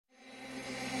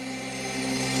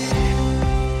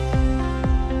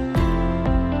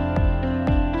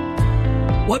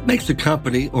What makes a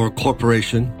company or a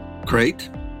corporation great?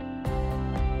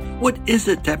 What is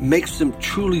it that makes them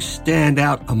truly stand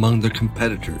out among their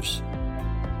competitors?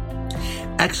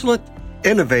 Excellent,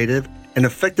 innovative, and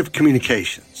effective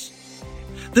communications.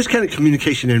 This kind of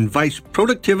communication invites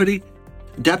productivity,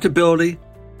 adaptability,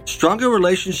 stronger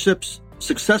relationships,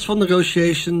 successful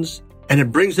negotiations, and it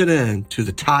brings an end to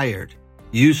the tired,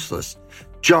 useless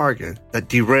jargon that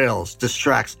derails,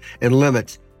 distracts, and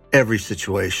limits every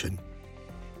situation.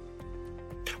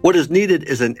 What is needed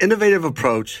is an innovative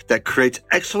approach that creates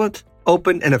excellent,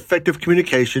 open, and effective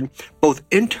communication both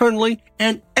internally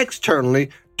and externally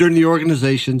during the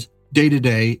organization's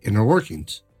day-to-day inner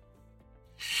workings.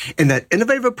 And that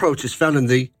innovative approach is found in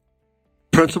the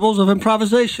principles of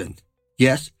improvisation.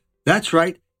 Yes, that's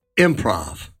right,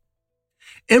 improv.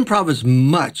 Improv is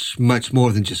much, much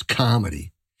more than just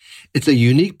comedy. It's a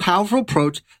unique, powerful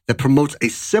approach that promotes a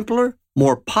simpler,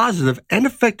 more positive, and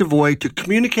effective way to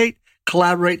communicate,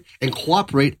 collaborate, and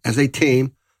cooperate as a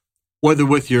team, whether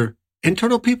with your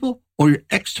internal people or your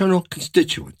external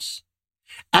constituents.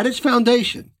 At its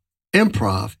foundation,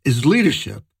 improv is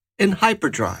leadership in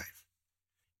hyperdrive.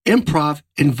 Improv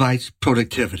invites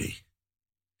productivity.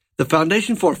 The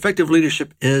foundation for effective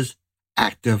leadership is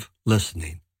active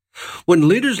listening. When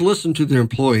leaders listen to their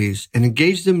employees and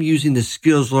engage them using the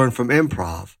skills learned from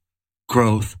improv,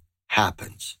 growth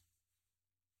happens.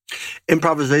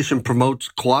 Improvisation promotes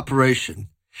cooperation,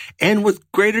 and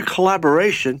with greater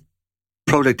collaboration,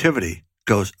 productivity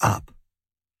goes up.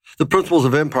 The principles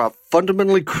of improv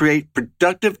fundamentally create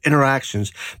productive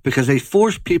interactions because they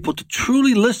force people to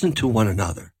truly listen to one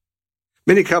another.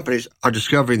 Many companies are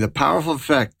discovering the powerful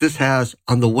effect this has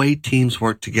on the way teams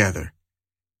work together.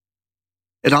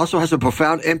 It also has a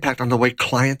profound impact on the way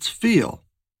clients feel.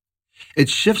 It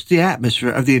shifts the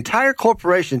atmosphere of the entire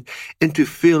corporation into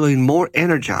feeling more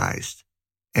energized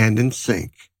and in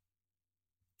sync.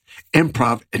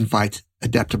 Improv invites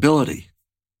adaptability.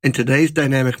 In today's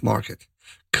dynamic market,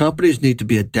 companies need to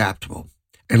be adaptable,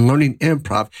 and learning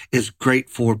improv is great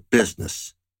for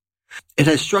business. It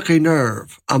has struck a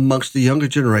nerve amongst the younger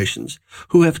generations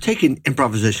who have taken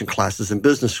improvisation classes in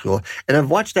business school and have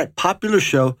watched that popular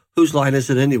show, Whose Line Is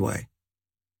It Anyway?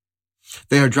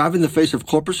 They are driving the face of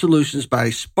corporate solutions by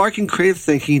sparking creative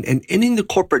thinking and ending the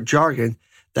corporate jargon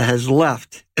that has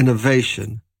left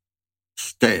innovation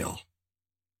stale.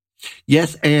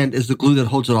 Yes, and is the glue that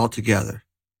holds it all together.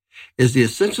 Is the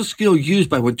essential skill used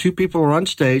by when two people are on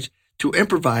stage to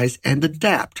improvise and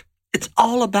adapt. It's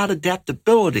all about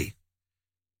adaptability.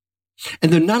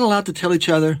 And they're not allowed to tell each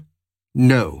other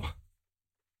no.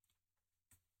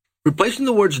 Replacing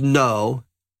the words no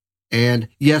and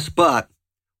yes, but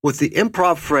with the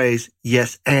improv phrase,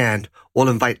 yes, and, will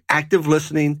invite active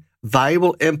listening,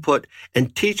 valuable input,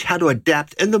 and teach how to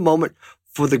adapt in the moment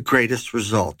for the greatest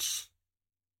results.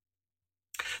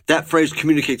 That phrase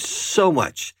communicates so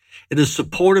much. It is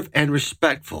supportive and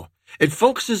respectful. It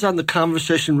focuses on the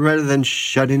conversation rather than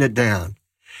shutting it down.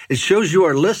 It shows you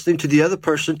are listening to the other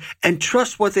person and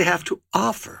trust what they have to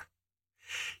offer.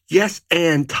 Yes,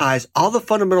 and ties all the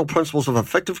fundamental principles of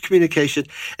effective communication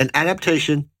and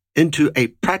adaptation into a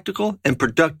practical and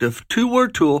productive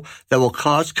two-word tool that will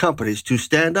cause companies to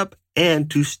stand up and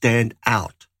to stand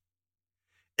out.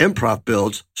 Improv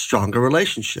builds stronger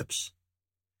relationships.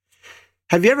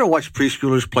 Have you ever watched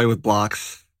preschoolers play with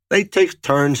blocks? They take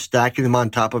turns stacking them on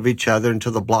top of each other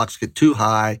until the blocks get too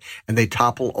high and they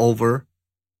topple over.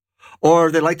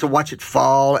 Or they like to watch it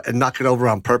fall and knock it over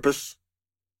on purpose.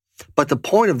 But the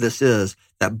point of this is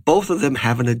that both of them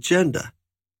have an agenda.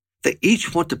 They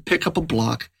each want to pick up a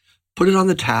block, put it on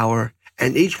the tower,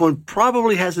 and each one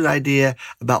probably has an idea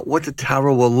about what the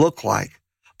tower will look like,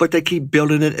 but they keep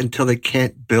building it until they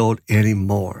can't build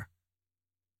anymore.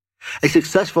 A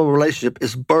successful relationship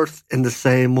is birthed in the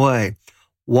same way,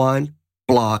 one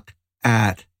block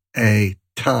at a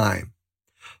time.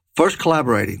 First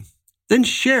collaborating, then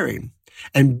sharing,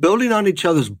 and building on each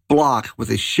other's block with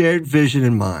a shared vision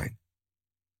in mind.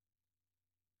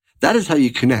 That is how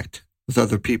you connect with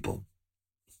other people.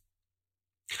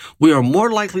 We are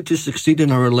more likely to succeed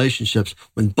in our relationships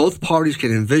when both parties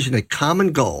can envision a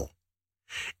common goal.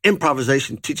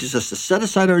 Improvisation teaches us to set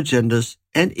aside our agendas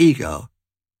and ego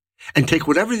and take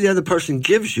whatever the other person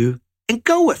gives you and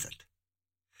go with it.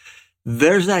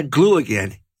 There's that glue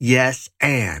again. Yes,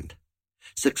 and.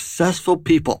 Successful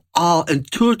people all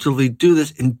intuitively do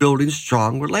this in building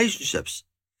strong relationships.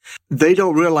 They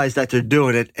don't realize that they're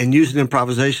doing it and using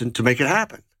improvisation to make it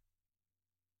happen.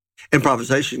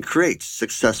 Improvisation creates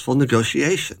successful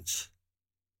negotiations.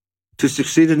 To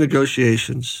succeed in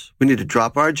negotiations, we need to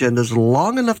drop our agendas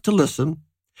long enough to listen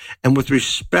and with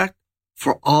respect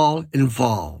for all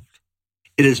involved.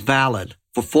 It is valid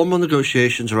for formal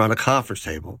negotiations around a conference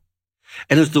table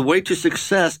and is the way to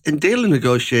success in daily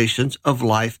negotiations of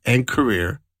life and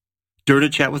career, during a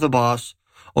chat with a boss,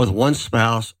 or with one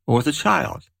spouse, or with a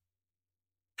child.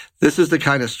 This is the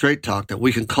kind of straight talk that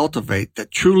we can cultivate that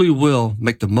truly will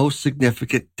make the most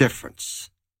significant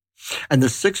difference. And the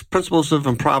 6 principles of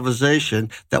improvisation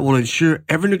that will ensure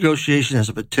every negotiation has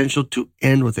a potential to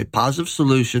end with a positive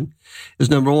solution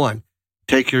is: number 1,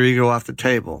 take your ego off the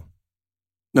table.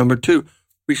 Number 2,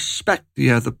 respect the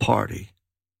other party.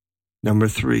 Number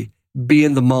 3, be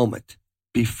in the moment,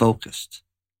 be focused.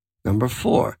 Number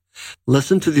 4,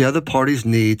 listen to the other party's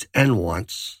needs and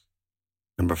wants.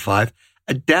 Number 5,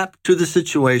 adapt to the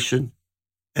situation.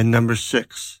 And number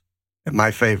 6, and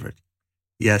my favorite,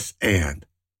 yes and.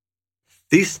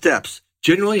 These steps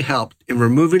generally helped in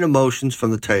removing emotions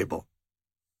from the table.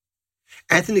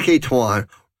 Anthony K. Twan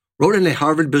wrote in a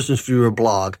Harvard Business Review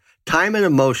blog, "Time and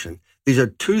emotion, these are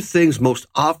 2 things most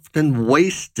often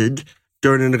wasted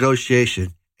during a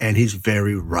negotiation," and he's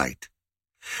very right.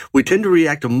 We tend to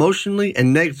react emotionally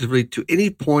and negatively to any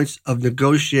points of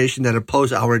negotiation that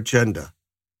oppose our agenda.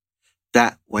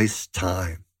 That wastes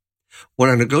time. When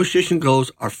our negotiation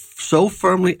goals are so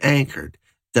firmly anchored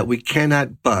that we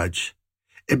cannot budge,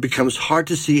 it becomes hard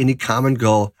to see any common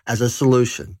goal as a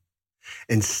solution.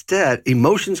 Instead,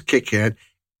 emotions kick in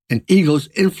and egos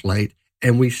inflate,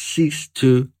 and we cease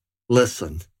to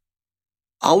listen.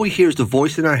 All we hear is the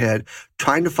voice in our head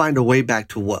trying to find a way back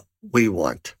to what we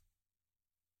want.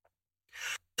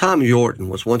 Tom Yorton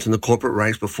was once in the corporate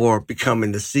ranks before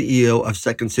becoming the CEO of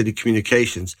Second City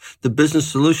Communications, the business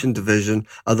solution division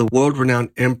of the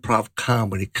world-renowned improv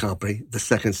comedy company, the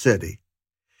Second City.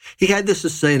 He had this to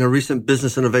say in a recent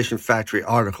Business Innovation Factory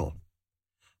article: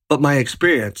 "But my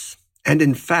experience, and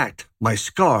in fact my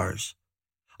scars,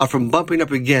 are from bumping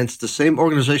up against the same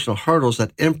organizational hurdles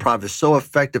that improv is so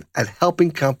effective at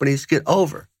helping companies get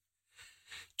over.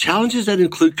 Challenges that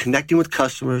include connecting with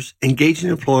customers, engaging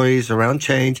employees around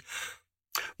change,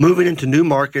 moving into new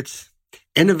markets,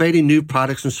 innovating new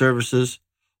products and services,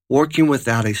 working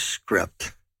without a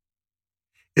script.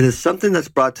 It is something that's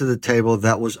brought to the table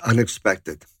that was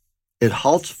unexpected. It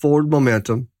halts forward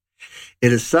momentum.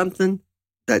 It is something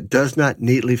that does not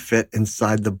neatly fit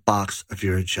inside the box of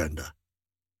your agenda.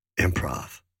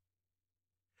 Improv."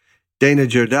 Dana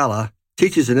Giardella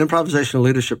teaches an improvisational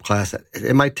leadership class at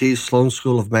MIT's Sloan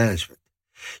School of Management.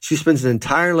 She spends an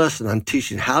entire lesson on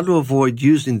teaching how to avoid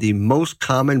using the most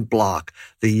common block,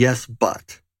 the yes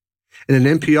but. In an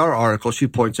NPR article, she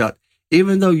points out,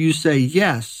 even though you say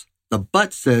yes, the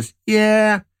but says,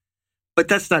 yeah, but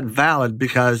that's not valid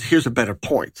because here's a better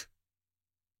point.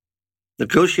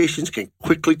 Negotiations can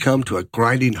quickly come to a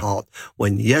grinding halt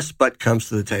when yes but comes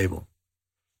to the table.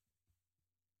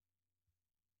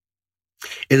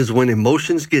 It is when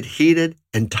emotions get heated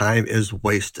and time is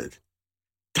wasted.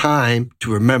 Time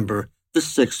to remember the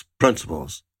 6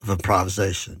 principles of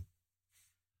improvisation.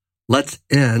 Let's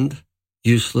end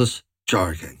useless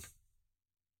jargon.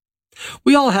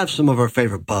 We all have some of our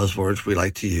favorite buzzwords we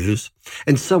like to use,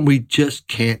 and some we just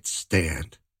can't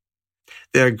stand.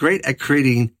 They are great at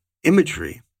creating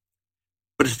imagery,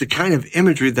 but it's the kind of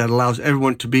imagery that allows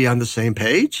everyone to be on the same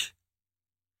page.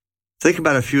 Think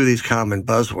about a few of these common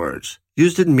buzzwords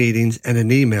used in meetings and in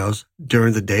emails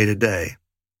during the day-to-day.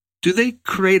 Do they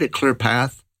create a clear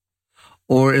path,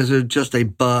 or is it just a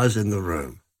buzz in the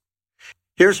room?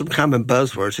 Here are some common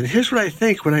buzzwords, and here's what I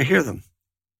think when I hear them.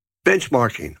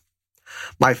 Benchmarking.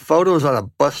 My photo is on a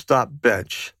bus stop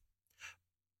bench.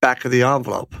 Back of the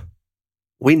envelope.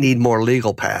 We need more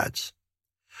legal pads.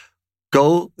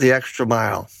 Go the extra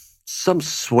mile. Some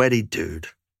sweaty dude.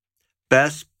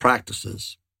 Best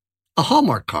practices. A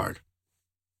Hallmark card.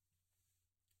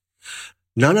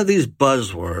 None of these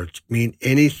buzzwords mean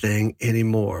anything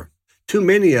anymore. Too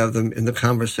many of them in the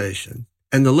conversation.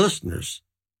 And the listeners,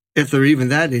 if they're even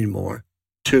that anymore,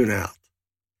 tune out.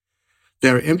 They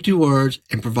are empty words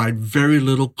and provide very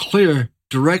little clear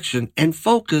direction and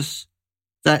focus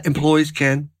that employees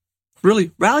can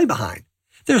really rally behind.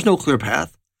 There's no clear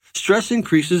path. Stress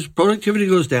increases, productivity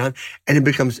goes down, and it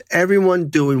becomes everyone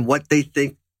doing what they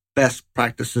think best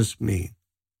practices mean.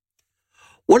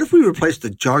 What if we replace the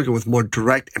jargon with more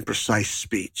direct and precise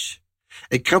speech?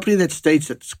 A company that states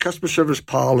its customer service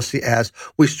policy as,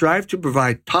 "We strive to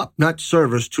provide top-notch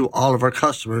service to all of our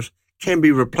customers," can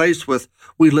be replaced with,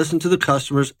 "We listen to the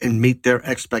customers and meet their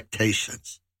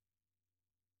expectations."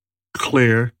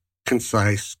 Clear,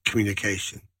 concise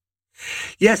communication.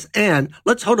 Yes, and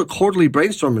let's hold a quarterly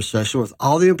brainstorming session with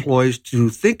all the employees to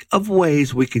think of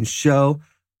ways we can show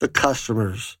the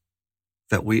customers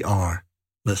that we are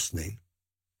listening.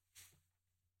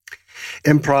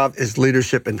 Improv is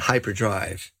leadership in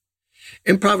hyperdrive.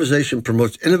 Improvisation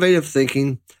promotes innovative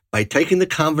thinking by taking the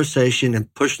conversation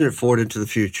and pushing it forward into the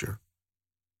future.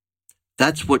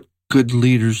 That's what good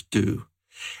leaders do.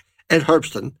 Ed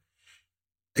Herbston,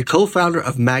 a co-founder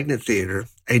of Magnet Theater,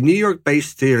 a New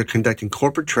York-based theater conducting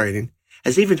corporate training,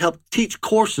 has even helped teach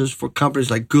courses for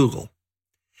companies like Google.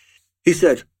 He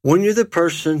said, when you're the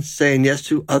person saying yes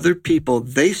to other people,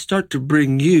 they start to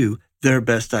bring you their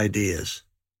best ideas.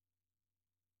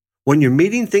 When you're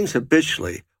meeting things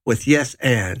habitually with yes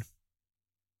and,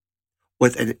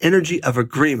 with an energy of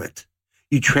agreement,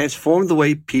 you transform the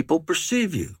way people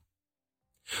perceive you.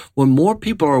 When more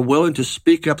people are willing to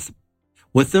speak up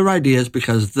with their ideas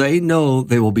because they know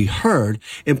they will be heard,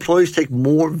 employees take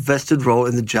more vested role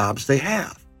in the jobs they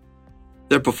have.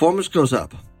 Their performance goes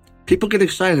up. People get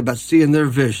excited about seeing their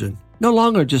vision, no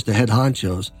longer just the head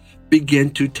honchos,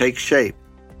 begin to take shape.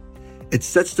 It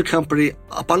sets the company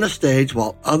up on a stage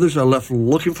while others are left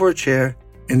looking for a chair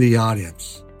in the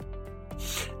audience.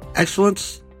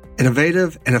 Excellence,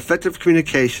 innovative, and effective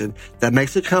communication that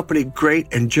makes a company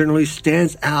great and generally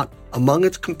stands out among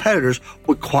its competitors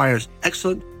requires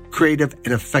excellent, creative,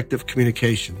 and effective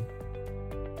communication.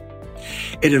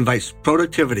 It invites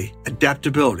productivity,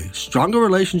 adaptability, stronger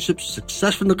relationships,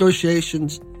 successful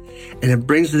negotiations, and it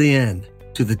brings the end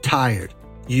to the tired,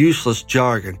 useless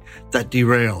jargon that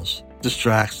derails,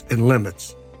 distracts, and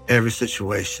limits every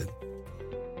situation.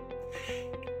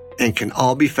 And can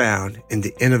all be found in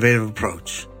the innovative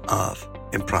approach of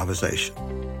improvisation.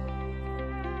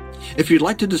 If you'd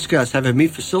like to discuss having me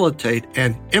facilitate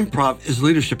an Improv is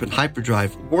Leadership in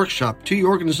Hyperdrive workshop to your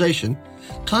organization,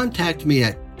 contact me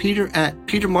at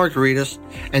Peter@PeterMargaritas,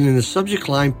 and in the subject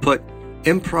line put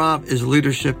Improv is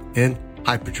Leadership in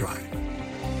Hyperdrive.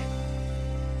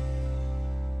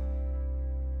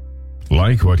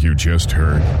 Like what you just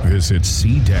heard, visit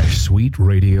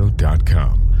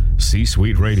c-suiteradio.com.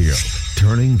 C-Suite Radio,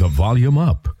 turning the volume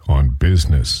up on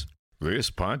business. This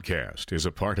podcast is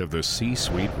a part of the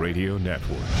C-Suite Radio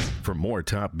Network. For more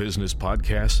top business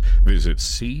podcasts, visit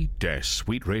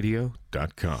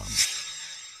c-suiteradio.com.